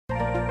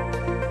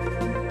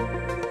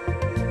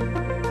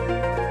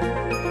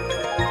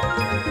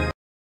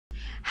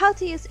How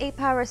to use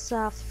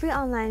Apowersoft free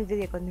online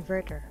video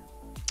converter.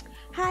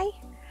 Hi,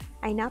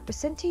 I now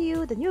present to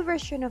you the new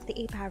version of the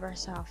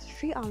Apowersoft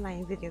free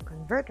online video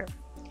converter.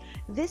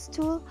 This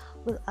tool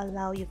will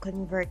allow you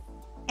convert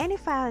any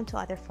file into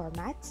other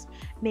formats,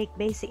 make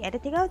basic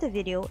editing of the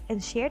video,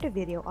 and share the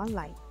video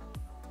online.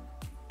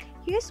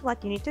 Here's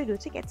what you need to do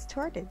to get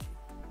started.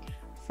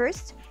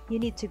 First, you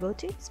need to go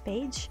to its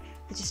page,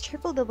 which is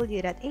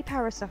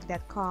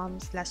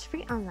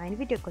www.apowersoft.com/free online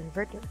video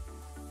converter.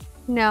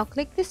 Now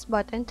click this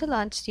button to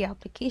launch the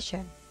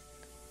application.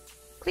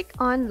 Click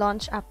on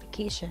Launch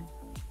Application.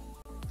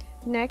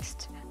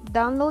 Next,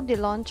 download the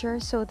launcher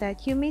so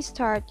that you may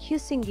start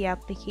using the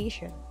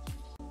application.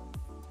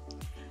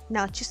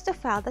 Now choose the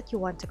file that you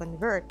want to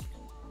convert,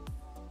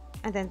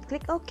 and then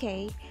click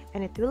OK,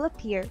 and it will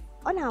appear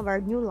on our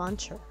new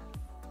launcher.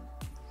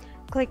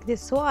 Click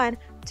this one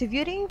to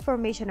view the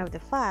information of the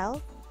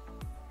file,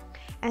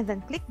 and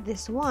then click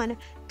this one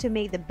to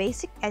make the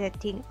basic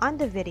editing on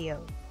the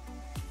video.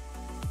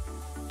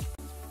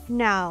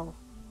 Now,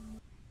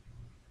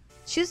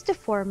 choose the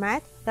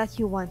format that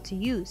you want to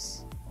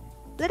use.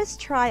 Let us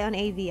try on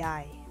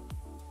AVI.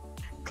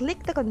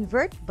 Click the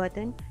Convert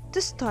button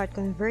to start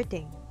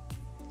converting.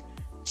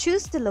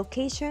 Choose the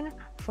location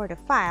for the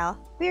file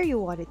where you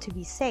want it to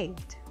be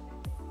saved.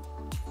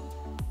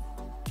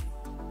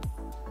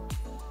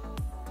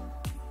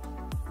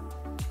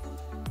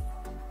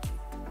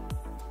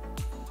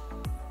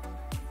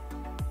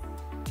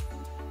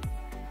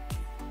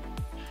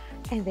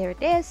 And there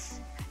it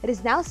is. It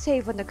is now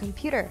saved on the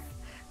computer.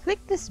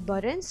 Click this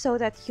button so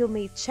that you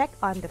may check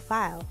on the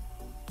file.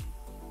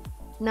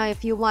 Now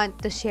if you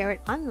want to share it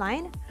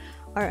online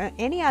or on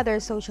any other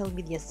social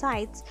media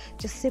sites,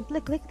 just simply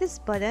click this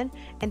button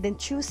and then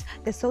choose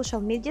the social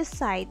media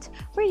site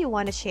where you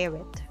want to share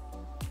it.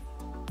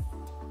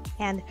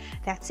 And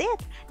that's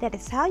it. That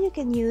is how you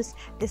can use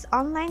this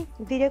online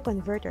video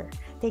converter.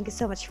 Thank you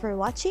so much for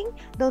watching.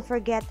 Don't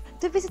forget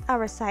to visit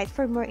our site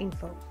for more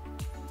info.